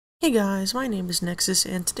Hey guys, my name is Nexus,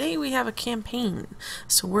 and today we have a campaign.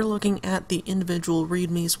 So we're looking at the individual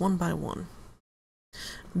readmes one by one.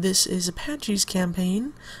 This is Apache's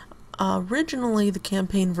campaign. Originally, the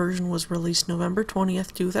campaign version was released November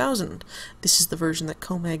 20th, 2000. This is the version that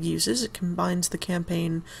DromEd uses. It combines the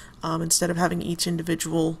campaign instead of having each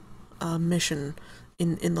individual mission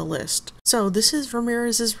in the list. So this is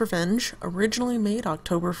Ramirez's Revenge, originally made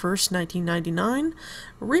October 1st, 1999,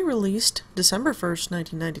 re-released December 1st,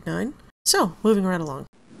 1999. So, moving right along.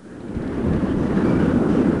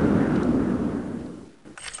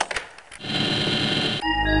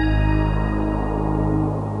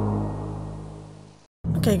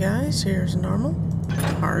 Okay guys, here's normal,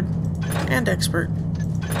 hard, and expert.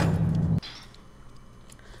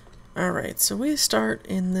 Alright, so we start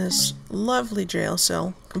in this lovely jail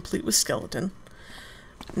cell, complete with skeleton.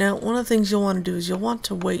 Now, one of the things you'll want to do is you'll want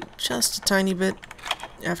to wait just a tiny bit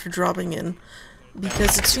after dropping in,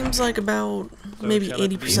 because it seems like about maybe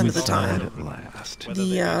 80% of the time,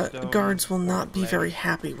 the guards will not be very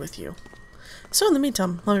happy with you. So in the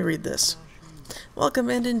meantime, let me read this. Welcome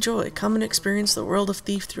and enjoy. Come and experience the world of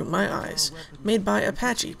Thief through my eyes. Made by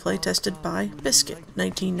Apache, playtested by Biscuit,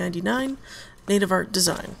 1999, native art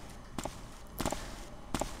design.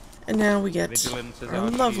 And now we get our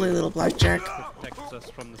lovely little blackjack,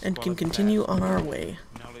 and can continue on our way.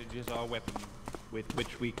 Knowledge is our weapon, with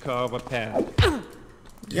which we carve a path.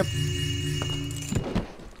 Yep.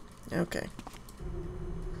 Okay.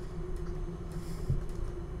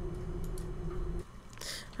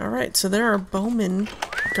 Alright, so there are bowmen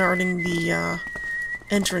guarding the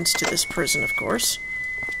entrance to this prison, of course.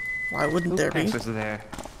 Why wouldn't there be?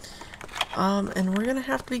 And we're gonna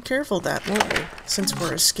have to be careful of that, won't we? Since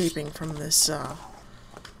we're escaping from this,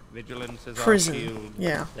 Vigilance is prison. Our shield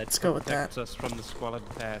Yeah, let's go with that. us from the squalid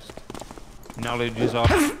past. Knowledge is our...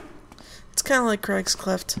 It's kind of like Craig's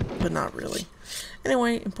Cleft, but not really.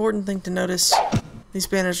 Anyway, important thing to notice, these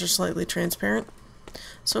banners are slightly transparent.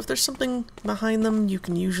 So if there's something behind them, you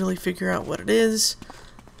can usually figure out what it is.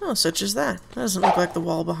 Oh, such as that. That doesn't look like the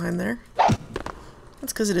wall behind there.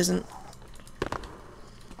 That's because it isn't.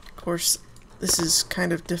 Of course, this is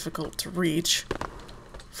kind of difficult to reach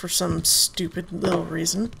for some stupid little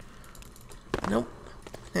reason. Nope.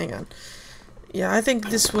 Hang on. Yeah, I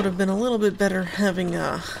think this would have been a little bit better having,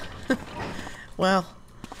 well,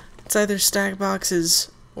 it's either stack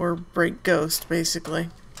boxes or break ghost, basically.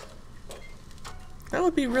 That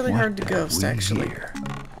would be really hard to ghost, actually.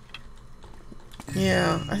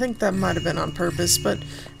 Yeah, I think that might have been on purpose, but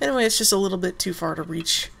anyway, it's just a little bit too far to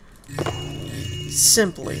reach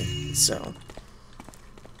simply, so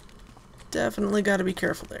definitely got to be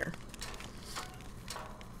careful there.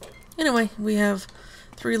 Anyway, we have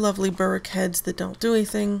 3 lovely Burrick heads that don't do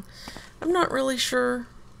anything. I'm not really sure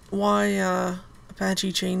why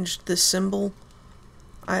Apache changed this symbol.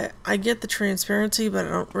 I get the transparency, but I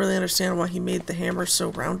don't really understand why he made the hammer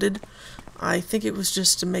so rounded. I think it was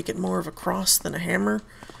just to make it more of a cross than a hammer.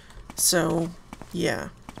 So, yeah.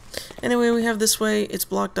 Anyway, we have this way. It's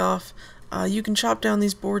blocked off. You can chop down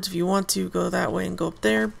these boards if you want to, go that way and go up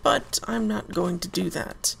there, but I'm not going to do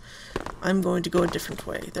that. I'm going to go a different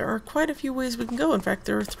way. There are quite a few ways we can go. In fact,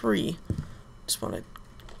 there are 3. Just want a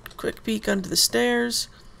quick peek under the stairs.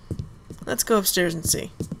 Let's go upstairs and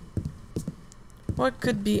see. What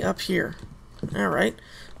could be up here? Alright,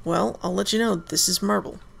 well, I'll let you know. This is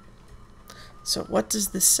marble. So what does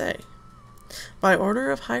this say? By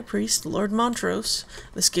order of High Priest Lord Montrose,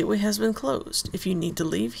 this gateway has been closed. If you need to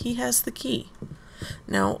leave, he has the key.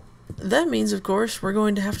 Now, that means, of course, we're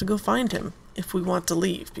going to have to go find him if we want to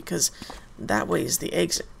leave, because that way is the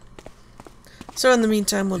exit. So in the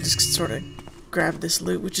meantime, we'll just sort of grab this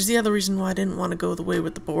loot, which is the other reason why I didn't want to go the way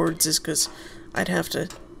with the boards, is because I'd have to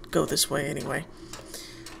go this way anyway.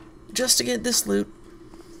 Just to get this loot,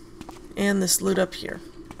 and this loot up here.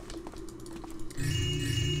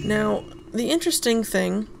 Now, the interesting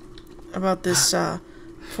thing about this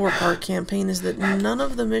 4-part campaign is that none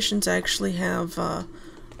of the missions actually have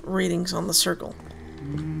ratings on the circle.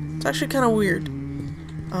 It's actually kind of weird.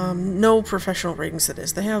 No professional ratings, that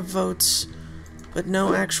is. They have votes, but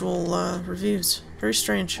no actual reviews. Very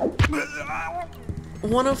strange.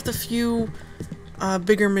 One of the few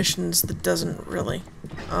bigger missions that doesn't really.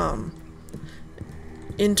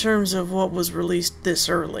 In terms of what was released this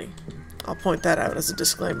early. I'll point that out as a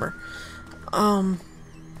disclaimer.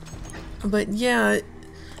 But yeah,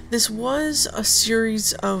 this was a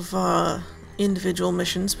series of individual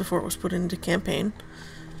missions before it was put into campaign.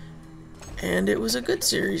 And it was a good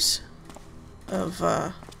series of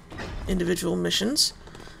individual missions.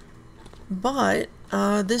 But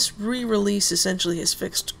This re-release essentially has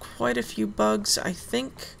fixed quite a few bugs, I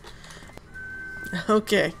think.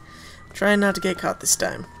 Okay. Trying not to get caught this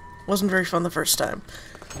time. Wasn't very fun the first time.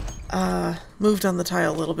 Moved on the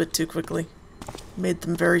tile a little bit too quickly. Made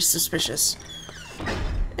them very suspicious.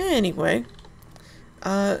 Anyway,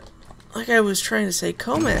 like I was trying to say,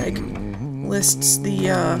 Comag lists the,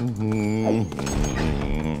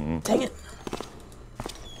 dang it.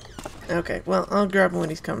 Okay, well, I'll grab him when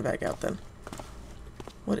he's coming back out then.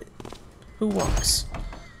 What? Who walks?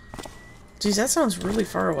 Geez, that sounds really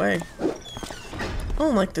far away. I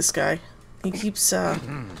don't like this guy. He keeps,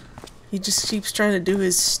 he just keeps trying to do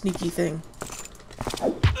his sneaky thing.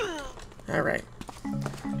 Alright.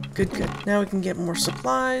 Good, good. Now we can get more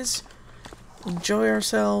supplies. Enjoy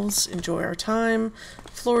ourselves. Enjoy our time.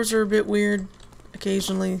 Floors are a bit weird.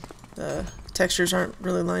 Occasionally, the textures aren't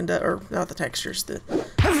really lined up. Or, not the textures. The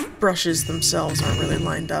brushes themselves aren't really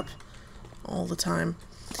lined up all the time.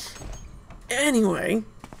 Anyway.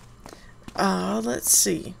 Let's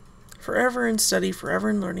see. Forever in study, forever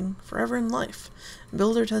in learning, forever in life.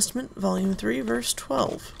 Builder Testament, Volume 3, Verse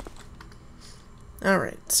 12.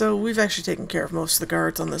 Alright, so we've actually taken care of most of the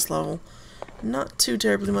guards on this level. Not too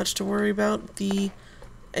terribly much to worry about. The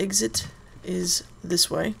exit is this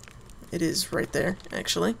way. It is right there,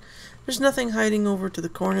 actually. There's nothing hiding over to the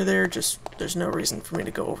corner there, just there's no reason for me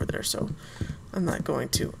to go over there, so I'm not going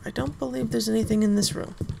to. I don't believe there's anything in this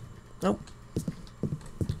room. Nope.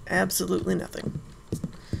 Absolutely nothing.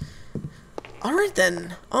 Alright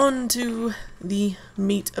then, on to the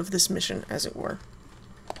meat of this mission, as it were.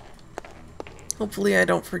 Hopefully I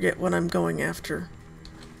don't forget what I'm going after.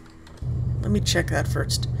 Let me check that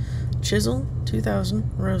first. Chisel,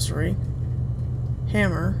 2000, rosary,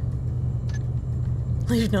 hammer.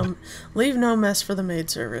 Leave no mess for the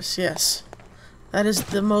maid service, yes. That is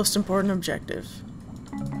the most important objective.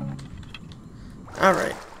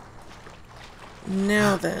 Alright.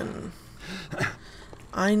 Now then.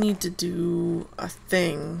 I need to do a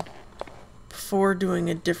thing before doing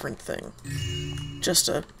a different thing. Just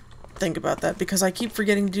to think about that, because I keep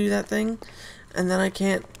forgetting to do that thing, and then I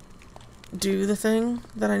can't do the thing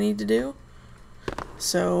that I need to do.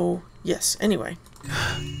 So, yes, anyway.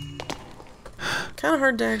 Kind of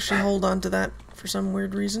hard to actually hold on to that for some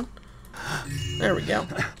weird reason. There we go.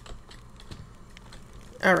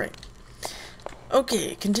 Alright.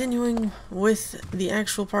 Okay, continuing with the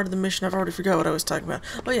actual part of the mission. I've already forgot what I was talking about.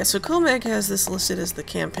 Oh yeah, so Comag has this listed as the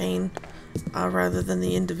campaign, rather than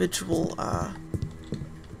the individual,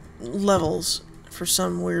 levels for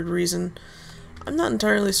some weird reason. I'm not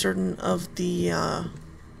entirely certain of the,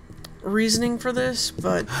 reasoning for this,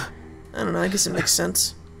 but I don't know, I guess it makes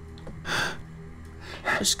sense.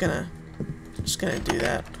 Just gonna do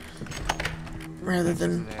that rather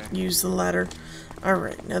than use the ladder.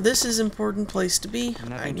 Alright, now this is an important place to be.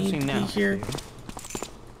 I need to be here.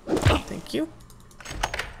 Thank you.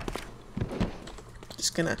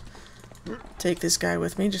 Just gonna take this guy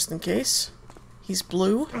with me just in case. He's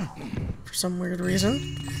blue for some weird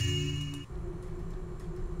reason.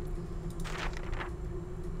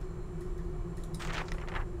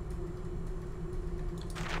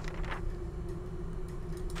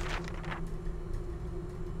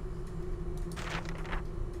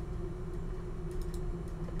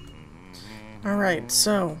 Alright,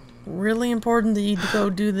 so, really important that you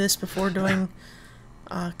go do this before doing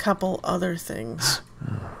a couple other things.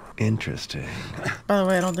 Interesting. By the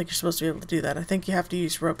way, I don't think you're supposed to be able to do that. I think you have to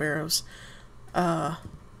use rope arrows.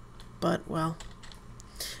 But, well.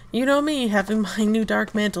 You know me, having my new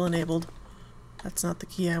dark mantle enabled. That's not the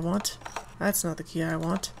key I want. That's not the key I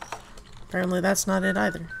want. Apparently that's not it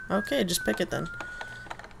either. Okay, just pick it then.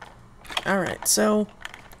 Alright, so...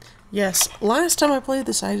 yes, last time I played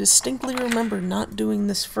this, I distinctly remember not doing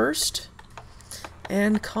this first,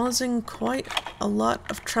 and causing quite a lot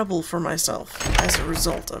of trouble for myself as a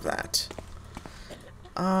result of that.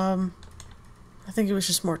 I think it was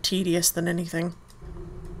just more tedious than anything.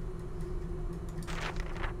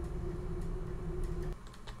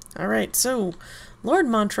 Alright, so, Lord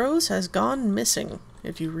Montrose has gone missing,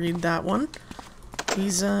 if you read that one.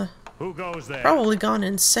 He's, Who goes there? probably gone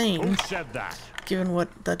insane. Who said that? Given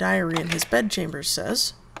what the diary in his bedchamber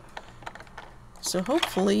says. So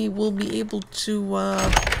hopefully we'll be able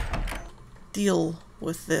to deal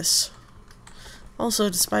with this. Also,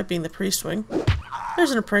 despite being the priest wing,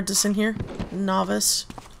 there's an apprentice in here. Novice.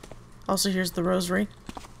 Also, here's the rosary.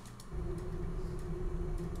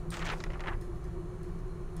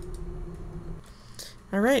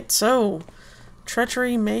 Alright, so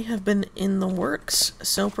treachery may have been in the works,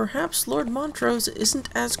 so perhaps Lord Montrose isn't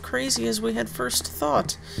as crazy as we had first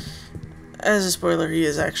thought. As a spoiler, he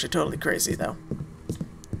is actually totally crazy, though.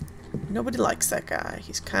 Nobody likes that guy.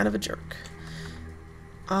 He's kind of a jerk.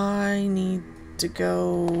 I need to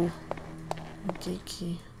go... Gate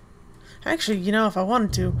key. Actually, you know, if I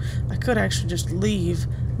wanted to, I could actually just leave,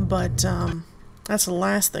 but that's the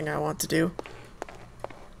last thing I want to do.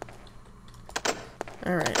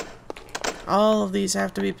 Alright. All of these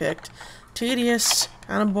have to be picked. Tedious,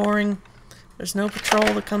 kind of boring. There's no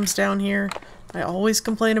patrol that comes down here. I always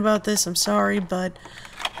complain about this, I'm sorry, but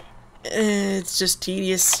it's just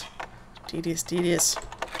tedious. Tedious.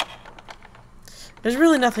 There's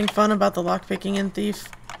really nothing fun about the lockpicking in Thief.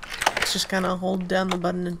 It's just kind of hold down the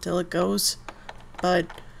button until it goes. But,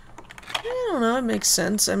 I don't know, it makes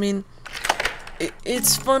sense. I mean,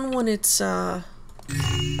 it's fun when it's,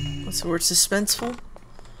 what's the word, suspenseful?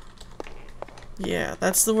 Yeah,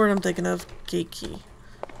 that's the word I'm thinking of. Gate key.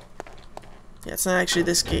 Yeah, it's not actually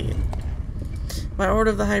this gate. By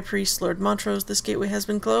order of the High Priest, Lord Montrose, this gateway has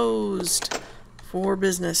been closed for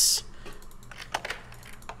business.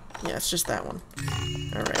 Yeah, it's just that one.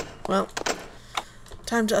 Alright, well,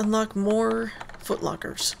 time to unlock more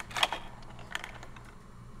footlockers.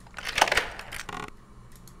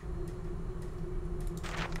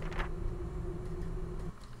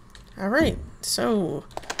 Alright, so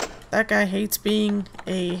that guy hates being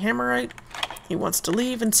a Hammerite. He wants to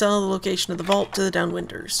leave and sell the location of the vault to the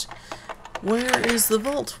Downwinders. Where is the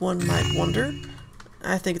vault, one might wonder?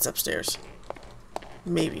 I think it's upstairs.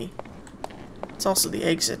 Maybe. It's also the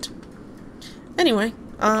exit. Anyway,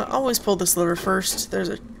 always pull this lever first. There's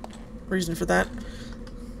a reason for that.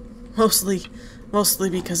 Mostly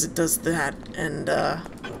because it does that, and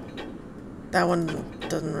that one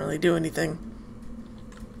doesn't really do anything.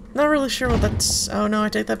 Not really sure what that's... Oh no, I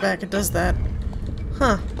take that back. It does that.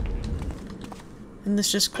 Huh. And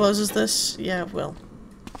this just closes this? Yeah, it will.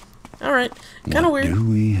 Alright. Kind of weird. What do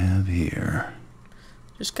we have here?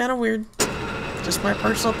 Just kind of weird. Just my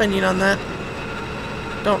personal opinion on that.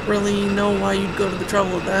 Don't really know why you'd go to the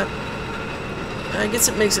trouble of that. I guess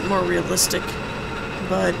it makes it more realistic.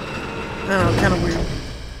 But, I don't know, kind of weird.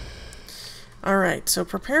 Alright, so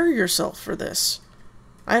prepare yourself for this.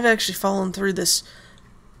 I've actually fallen through this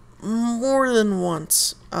more than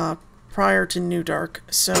once prior to New Dark,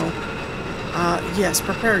 so yes,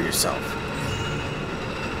 prepare yourself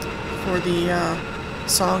for the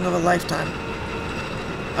Song of a Lifetime.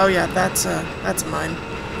 Oh yeah, that's mine.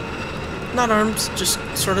 Not armed, just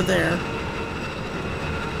sort of there.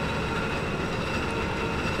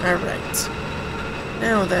 Alright.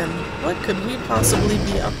 Now then, what could we possibly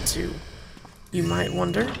be up to, you might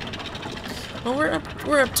wonder? Well,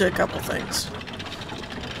 we're up to a couple things.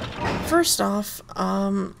 First off,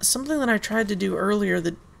 something that I tried to do earlier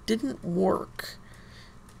that didn't work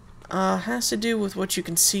has to do with what you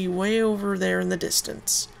can see way over there in the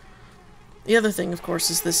distance. The other thing, of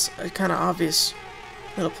course, is this kind of obvious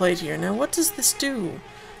little plate here. Now, what does this do,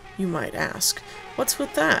 you might ask? What's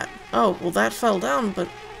with that? Oh, well, that fell down, but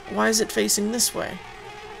why is it facing this way?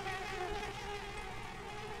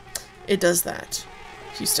 It does that.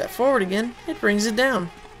 If you step forward again, it brings it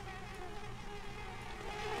down.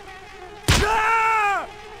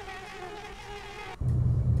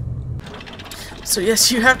 So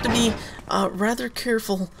yes, you have to be rather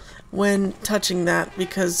careful when touching that,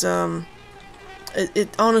 because it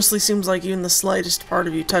honestly seems like even the slightest part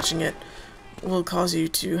of you touching it will cause you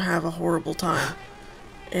to have a horrible time.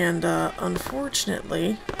 And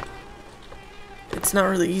unfortunately, it's not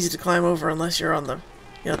really easy to climb over unless you're on the,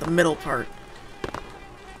 the middle part.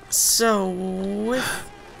 So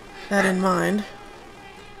with that in mind,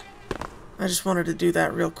 I just wanted to do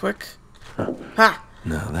that real quick. Ha!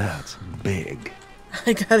 Now that's big.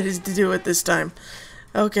 I got it to do it this time.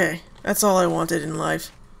 Okay, that's all I wanted in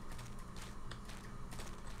life.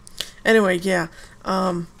 Anyway, yeah,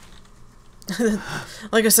 like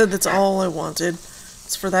I said, that's all I wanted.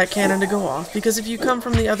 It's for that cannon to go off, because if you come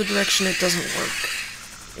from the other direction, it doesn't work.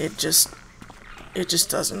 It just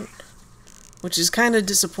doesn't. Which is kind of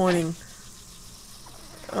disappointing.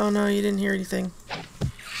 Oh no, you didn't hear anything.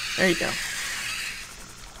 There you go.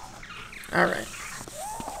 Alright.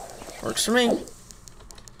 Works for me.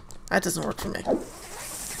 That doesn't work for me.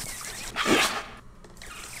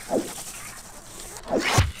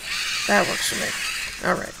 That works for me.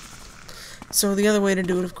 Alright. So the other way to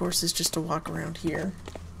do it, of course, is just to walk around here.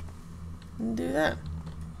 And do that.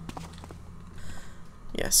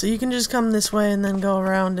 Yeah, so you can just come this way and then go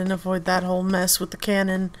around and avoid that whole mess with the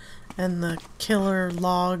cannon and the killer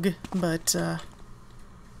log, but,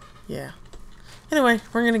 yeah. Anyway,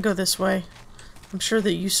 we're gonna go this way. I'm sure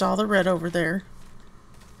that you saw the red over there.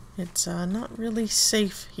 It's not really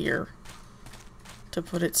safe here, to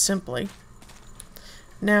put it simply.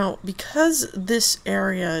 Now, because this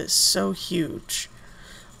area is so huge,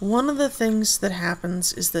 one of the things that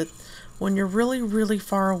happens is that when you're really, really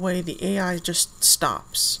far away, the AI just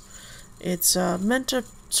stops. It's meant to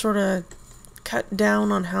sort of cut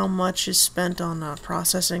down on how much is spent on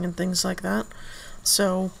processing and things like that.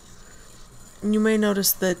 So, you may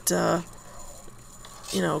notice that,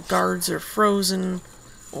 you know, guards are frozen,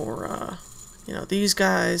 or, you know, these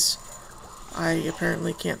guys, I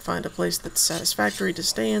apparently can't find a place that's satisfactory to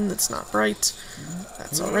stay in that's not bright.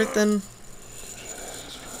 That's alright then.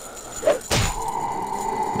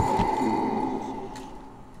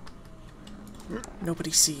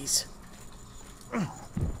 Nobody sees.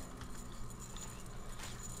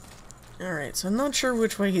 Alright, so I'm not sure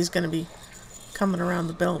which way he's going to be coming around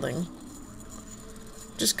the building.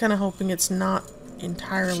 Just kind of hoping it's not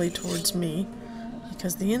entirely towards me,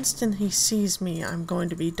 because the instant he sees me, I'm going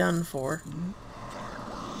to be done for.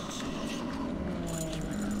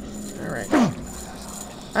 Alright.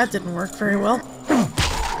 That didn't work very well.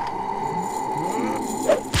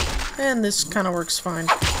 And this kind of works fine.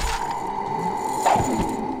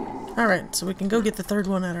 Alright, so we can go get the third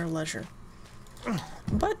one at our leisure.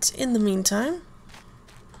 But in the meantime,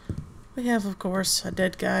 we have, of course, a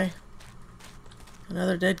dead guy.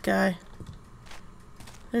 Another dead guy.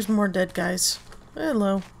 There's more dead guys.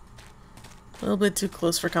 Hello. A little bit too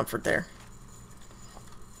close for comfort there.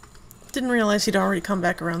 Didn't realize he'd already come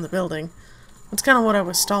back around the building. That's kind of what I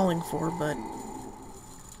was stalling for, but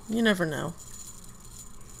you never know.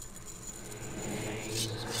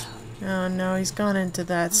 Oh no, he's gone into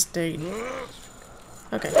that state.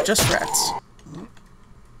 Okay, just rats.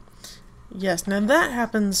 Yes, now that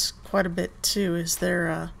happens quite a bit too, is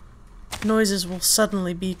their noises will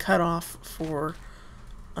suddenly be cut off for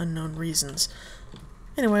unknown reasons.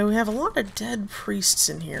 Anyway, we have a lot of dead priests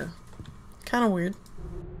in here. Kind of weird.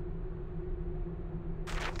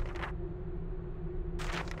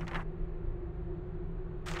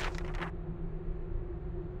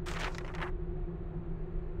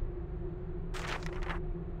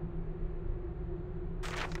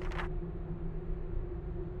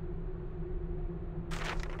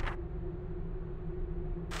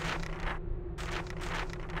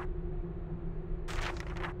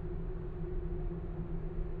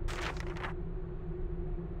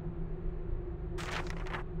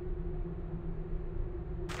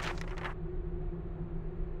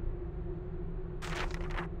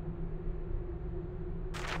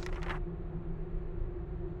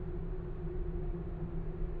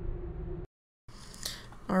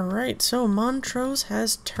 Alright, so Montrose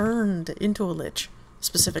has turned into a lich,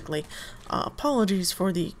 specifically. Apologies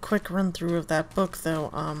for the quick run-through of that book, though.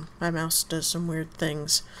 My mouse does some weird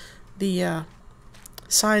things. The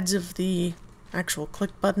sides of the actual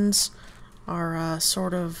click buttons are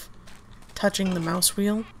sort of touching the mouse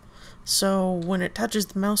wheel. So when it touches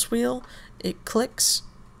the mouse wheel, it clicks,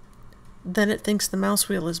 then it thinks the mouse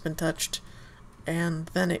wheel has been touched, and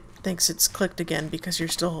then it thinks it's clicked again because you're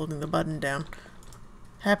still holding the button down.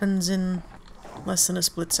 Happens in less than a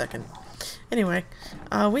split second. Anyway,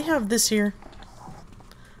 we have this here.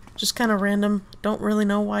 Just kind of random. Don't really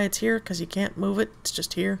know why it's here, because you can't move it. It's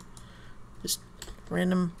just here. Just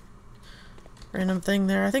random thing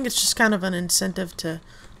there. I think it's just kind of an incentive to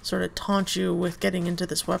sort of taunt you with getting into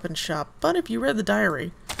this weapon shop. But if you read the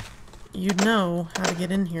diary, you'd know how to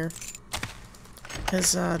get in here.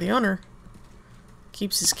 Because the owner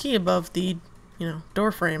keeps his key above the, you know,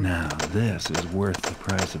 door frame. Now this is worth the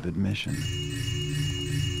price of admission.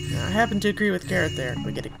 Now, I happen to agree with Garrett there.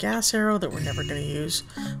 We get a gas arrow that we're never going to use.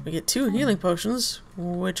 We get 2 healing potions,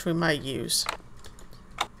 which we might use.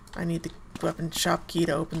 I need the weapon shop key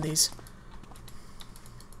to open these.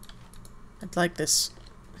 I'd like this.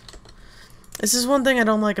 This is one thing I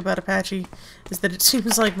don't like about Apache, is that it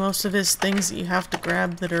seems like most of his things that you have to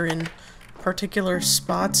grab that are in particular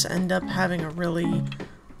spots end up having a really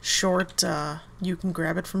short, you can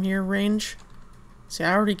grab it from here range. See,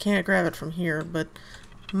 I already can't grab it from here, but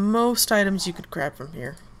most items you could grab from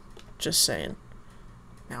here. Just saying.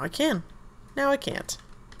 Now I can. Now I can't.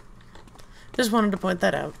 Just wanted to point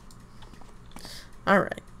that out.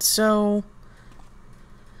 Alright, so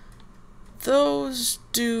those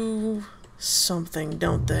do something,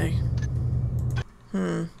 don't they?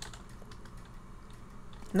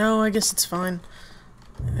 No, I guess it's fine.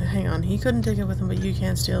 Hang on, he couldn't take it with him, but you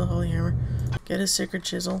can steal the holy hammer. Get his sacred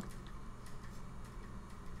chisel.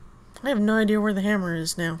 I have no idea where the hammer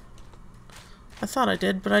is now. I thought I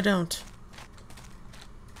did, but I don't.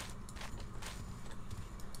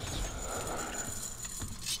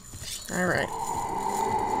 Alright.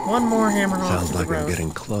 One more hammer off Sounds the like road. I'm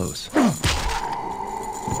getting close.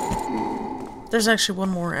 There's actually one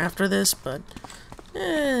more after this, but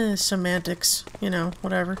semantics, you know,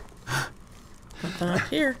 whatever. Nothing up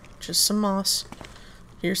here, just some moss.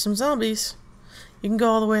 Here's some zombies. You can go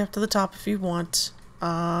all the way up to the top if you want.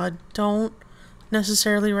 Don't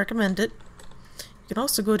necessarily recommend it. You can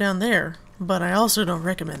also go down there, but I also don't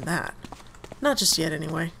recommend that. Not just yet,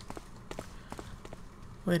 anyway.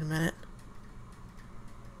 Wait a minute.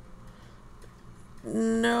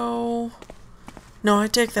 No. No, I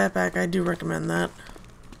take that back. I do recommend that.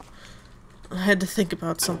 I had to think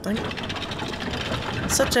about something.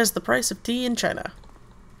 Such as the price of tea in China.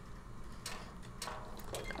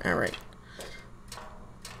 Alright.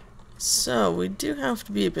 So, we do have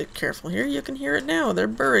to be a bit careful here. You can hear it now. They're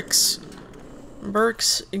burricks.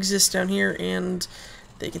 Burricks exist down here, and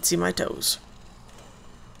they can see my toes.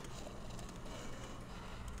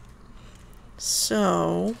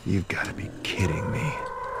 So... You've got to be kidding me.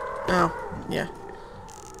 Oh, yeah.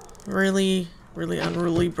 Really, really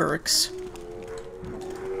unruly burricks.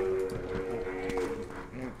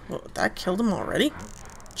 Well, that killed him already?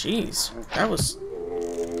 Jeez, that was...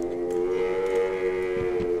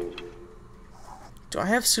 Do I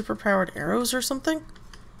have superpowered arrows or something?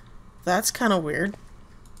 That's kind of weird.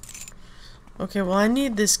 Okay, well I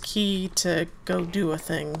need this key to go do a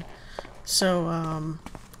thing. So, I'm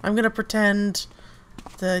gonna pretend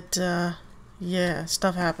that, yeah,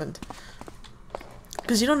 stuff happened.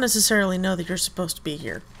 Because you don't necessarily know that you're supposed to be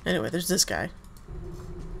here. Anyway, there's this guy.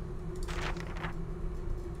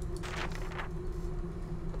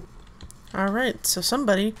 Alright, so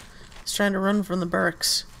somebody is trying to run from the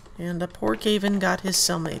barracks. And a poor Caven got his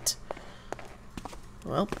cellmate.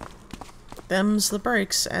 Well, them's the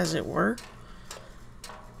breaks, as it were.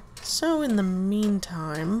 So, in the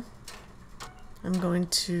meantime, I'm going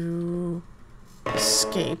to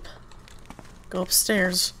escape. Go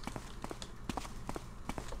upstairs.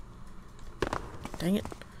 Dang it.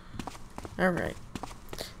 Alright.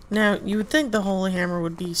 Now, you would think the holy hammer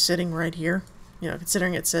would be sitting right here. You know,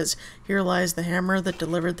 considering it says, "Here lies the hammer that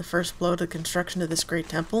delivered the first blow to the construction of this great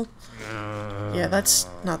temple." Yeah, that's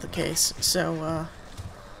not the case. So,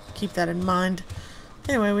 keep that in mind.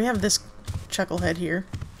 Anyway, we have this chucklehead here.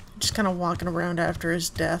 Just kind of walking around after his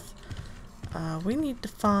death. We need to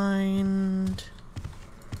find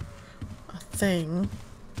a thing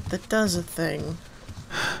that does a thing.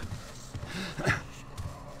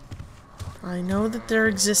 I know that there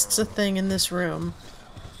exists a thing in this room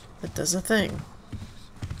that does a thing.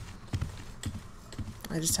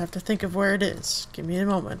 I just have to think of where it is. Give me a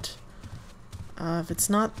moment. If it's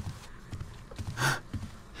not...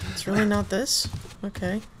 It's really not this?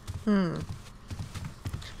 Okay.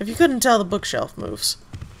 If you couldn't tell, the bookshelf moves.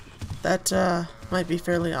 That, might be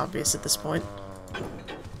fairly obvious at this point.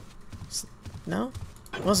 No?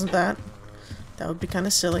 It wasn't that. That would be kind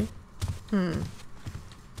of silly.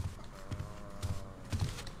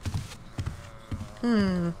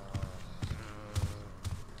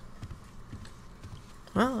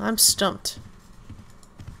 Well, I'm stumped.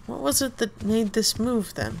 What was it that made this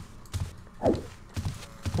move, then?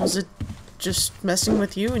 Was it just messing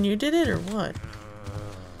with you and you did it, or what?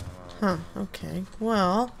 Huh, okay.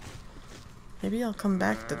 Well, maybe I'll come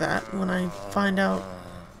back to that when I find out...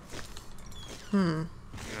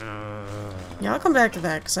 Yeah, I'll come back to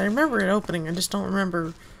that, because I remember it opening, I just don't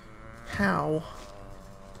remember how.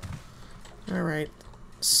 Alright,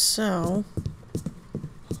 so...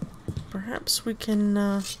 Perhaps we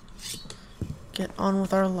can, get on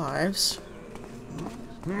with our lives.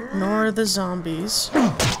 Ignore the zombies.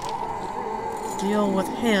 Deal with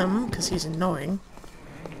him, because he's annoying.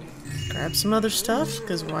 Grab some other stuff,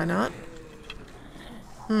 because why not?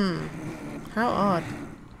 How odd.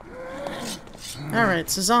 Alright,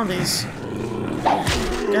 so zombies.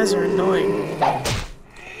 You guys are annoying.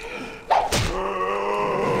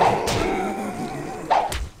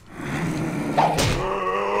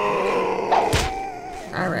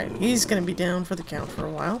 Alright, he's gonna be down for the count for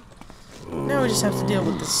a while. Now we just have to deal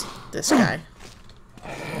with this guy.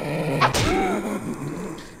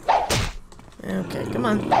 Okay, come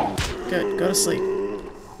on. Good, go to sleep.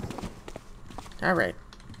 Alright.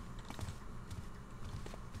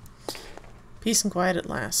 Peace and quiet at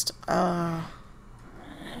last. That's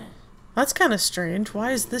kind of strange.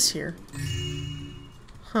 Why is this here?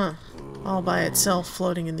 Huh. All by itself,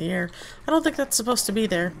 floating in the air. I don't think that's supposed to be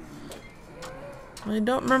there. I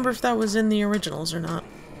don't remember if that was in the originals or not.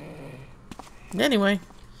 Anyway.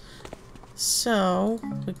 So,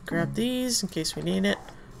 we can grab these in case we need it.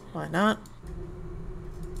 Why not?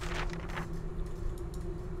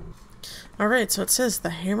 Alright, so it says,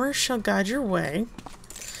 the hammer shall guide your way.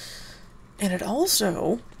 And it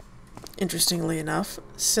also interestingly enough,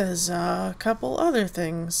 says a couple other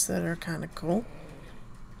things that are kind of cool.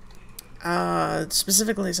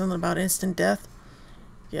 Specifically something about instant death.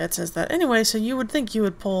 Yeah, it says that. Anyway, so you would think you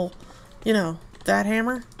would pull, you know, that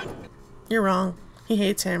hammer? You're wrong. He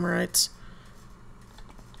hates hammerites.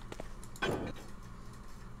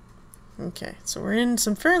 Okay, so we're in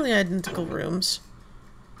some fairly identical rooms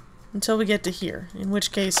until we get to here, in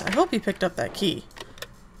which case I hope you picked up that key,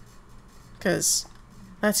 because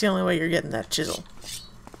that's the only way you're getting that chisel.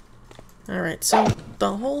 Alright, so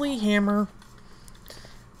the holy hammer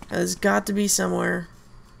has got to be somewhere.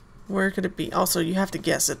 Where could it be? Also, you have to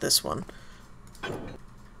guess at this one.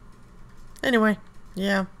 Anyway,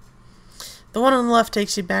 yeah. The one on the left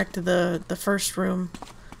takes you back to the first room.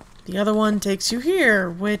 The other one takes you here,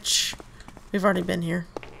 which we've already been here.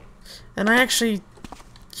 And I actually,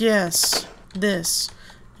 yes, this.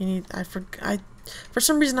 You need, for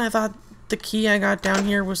some reason I thought the key I got down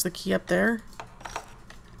here was the key up there.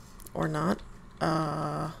 Or not.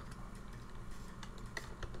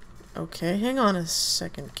 Okay, hang on a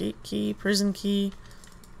second. Gate key, prison key.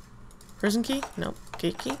 Prison key? Nope.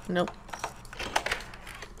 Gate key? Nope.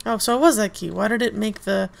 Oh, so it was that key. Why did it make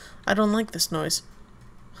the I don't like this noise?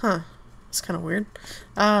 Huh. It's kind of weird.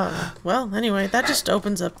 Well, anyway, that just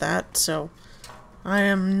opens up that, so I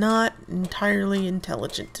am not entirely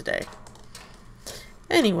intelligent today.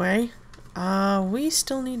 Anyway, we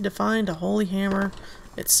still need to find a holy hammer.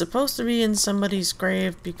 It's supposed to be in somebody's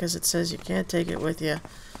grave because it says you can't take it with you.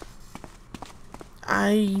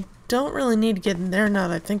 I don't really need to get in there now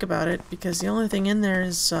that I think about it, because the only thing in there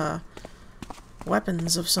is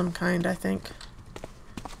weapons of some kind, I think.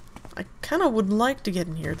 I kind of would like to get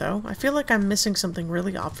in here, though. I feel like I'm missing something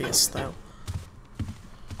really obvious, though.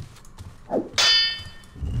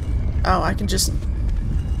 Oh, I can just...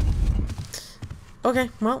 Okay,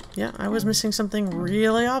 well, yeah, I was missing something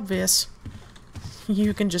really obvious.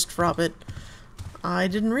 You can just drop it. I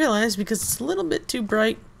didn't realize because it's a little bit too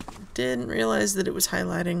bright. Didn't realize that it was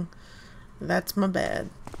highlighting. That's my bad.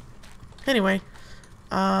 Anyway,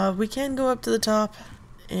 we can go up to the top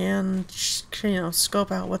and, you know,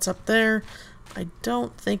 scope out what's up there. I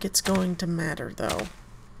don't think it's going to matter, though.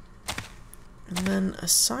 And then,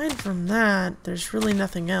 aside from that, there's really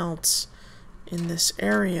nothing else in this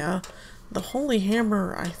area. The holy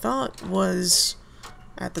hammer, I thought, was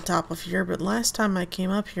at the top of here, but last time I came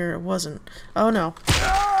up here, it wasn't. Oh, no.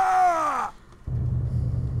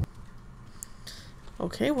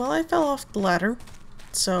 Okay, well, I fell off the ladder,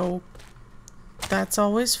 so that's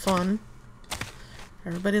always fun.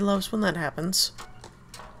 Everybody loves when that happens.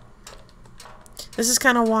 This is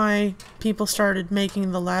kind of why people started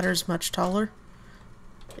making the ladders much taller.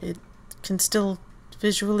 It can still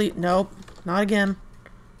visually... Nope, not again.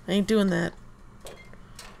 I ain't doing that.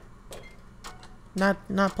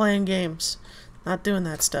 Not playing games. Not doing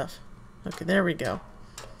that stuff. Okay, there we go.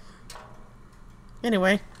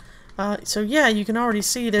 Anyway, so yeah, you can already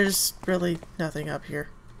see there's really nothing up here.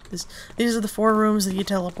 These are the 4 rooms that you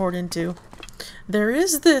teleport into. There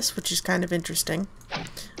is this, which is kind of interesting.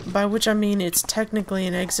 By which I mean it's technically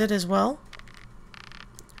an exit as well.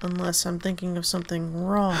 Unless I'm thinking of something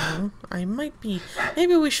wrong. I might be...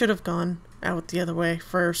 Maybe we should have gone out the other way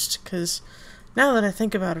first, because now that I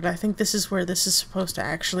think about it, I think this is where this is supposed to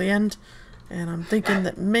actually end. And I'm thinking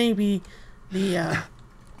that maybe the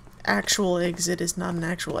actual exit is not an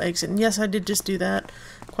actual exit. And yes, I did just do that.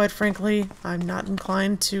 Quite frankly, I'm not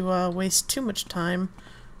inclined to waste too much time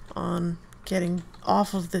on getting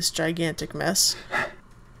off of this gigantic mess.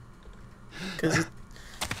 Because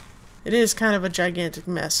it is kind of a gigantic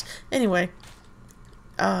mess. Anyway,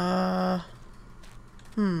 yeah,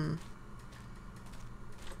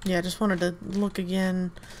 I just wanted to look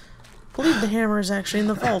again. I believe the hammer is actually in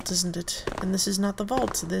the vault, isn't it? And this is not the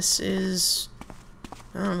vault. This is...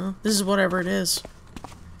 I don't know. This is whatever it is.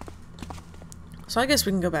 So I guess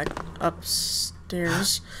we can go back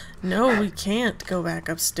upstairs. No, we can't go back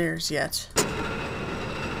upstairs yet.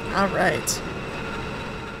 Alright.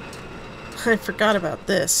 I forgot about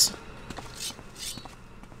this.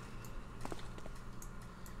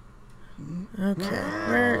 Okay,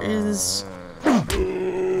 where is...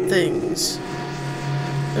 things?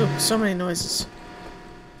 Ooh, so many noises.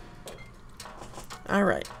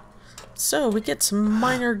 Alright. So, we get some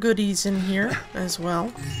minor goodies in here as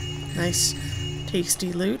well. Nice,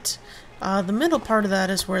 tasty loot. The middle part of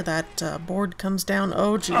that is where that board comes down.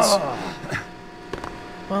 Oh, jeez.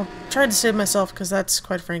 Well, tried to save myself because that's,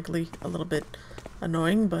 quite frankly, a little bit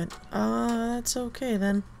annoying, but that's okay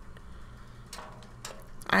then.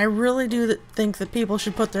 I really do think that people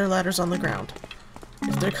should put their ladders on the ground.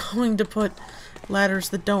 If they're going to put ladders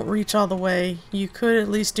that don't reach all the way, you could at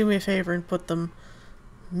least do me a favor and put them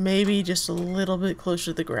maybe just a little bit closer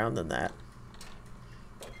to the ground than that.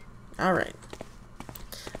 Alright.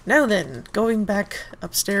 Now then, going back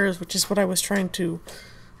upstairs, which is what I was trying to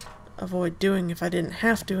avoid doing if I didn't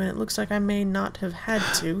have to, and it looks like I may not have had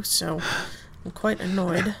to, so I'm quite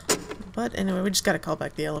annoyed. But anyway, we just gotta call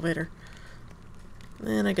back the elevator.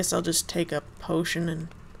 And I guess I'll just take a potion and...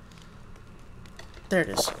 there it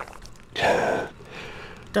is.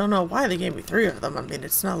 Don't know why they gave me 3 of them. I mean,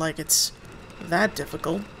 it's not like it's that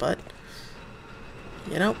difficult, but...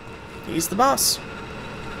 you know, he's the boss.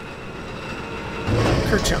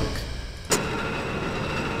 Kerchunk.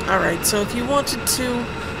 Alright, so if you wanted to,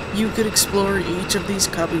 you could explore each of these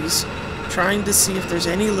cubbies, trying to see if there's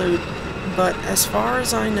any loot, but as far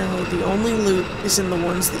as I know, the only loot is in the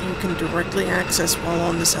ones that you can directly access while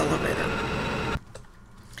on this elevator.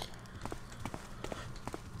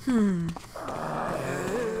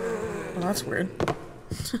 Well, that's weird.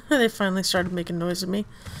 They finally started making noise at me.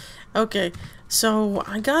 Okay, so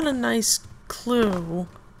I got a nice clue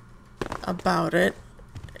about it,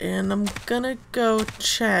 and I'm gonna go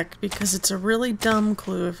check because it's a really dumb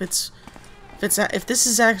clue. If this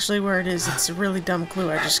is actually where it is, it's a really dumb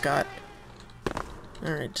clue I just got.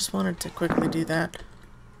 Alright, just wanted to quickly do that.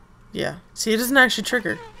 Yeah. See, it doesn't actually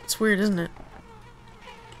trigger. It's weird, isn't it?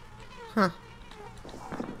 Huh.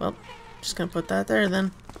 Well, just gonna put that there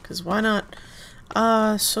then, because why not?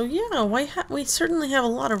 So yeah, we certainly have a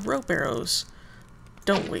lot of rope arrows,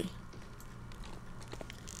 don't we?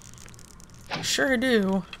 Sure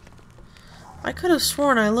do. I could have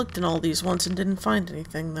sworn I looked in all these once and didn't find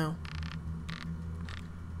anything, though.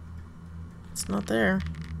 It's not there.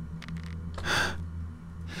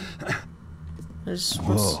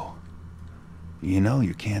 Whoa. You know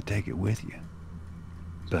you can't take it with you.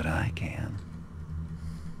 But I can.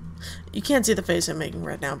 You can't see the face I'm making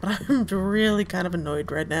right now, but I'm really kind of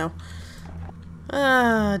annoyed right now.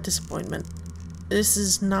 Disappointment. This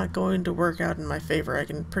is not going to work out in my favor. I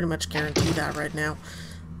can pretty much guarantee that right now.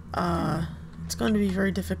 It's going to be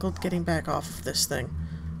very difficult getting back off of this thing.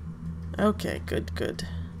 Okay, good, good.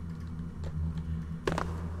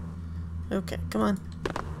 Okay, come on.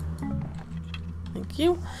 Thank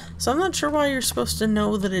you. So I'm not sure why you're supposed to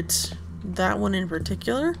know that it's that one in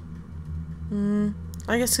particular.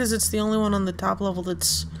 I guess because it's the only one on the top level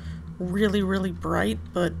that's really, really bright,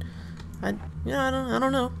 but I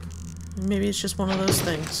don't know. Maybe it's just one of those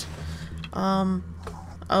things.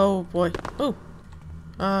 Oh boy. Oh.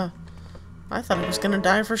 I thought I was gonna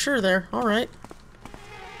die for sure there. Alright.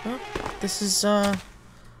 Well, this is,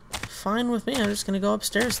 fine with me. I'm just gonna go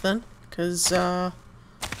upstairs then. Because, yeah,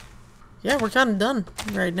 we're kinda done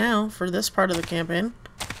right now for this part of the campaign.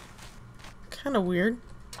 Kinda weird.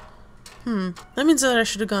 That means that I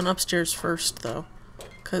should have gone upstairs first, though.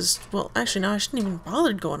 Because, well, actually, no, I shouldn't even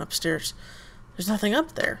bother going upstairs. There's nothing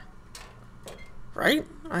up there. Right?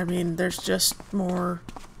 I mean, there's just more...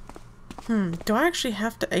 do I actually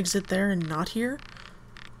have to exit there and not here?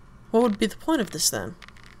 What would be the point of this, then?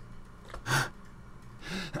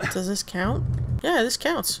 Does this count? Yeah, this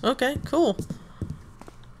counts. Okay, cool.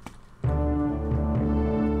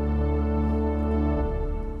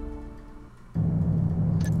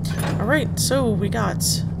 Alright, so we got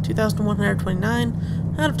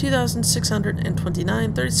 2,129 out of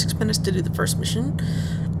 2,629, 36 minutes to do the first mission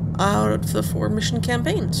out of the 4-mission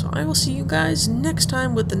campaign. So I will see you guys next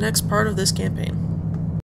time with the next part of this campaign.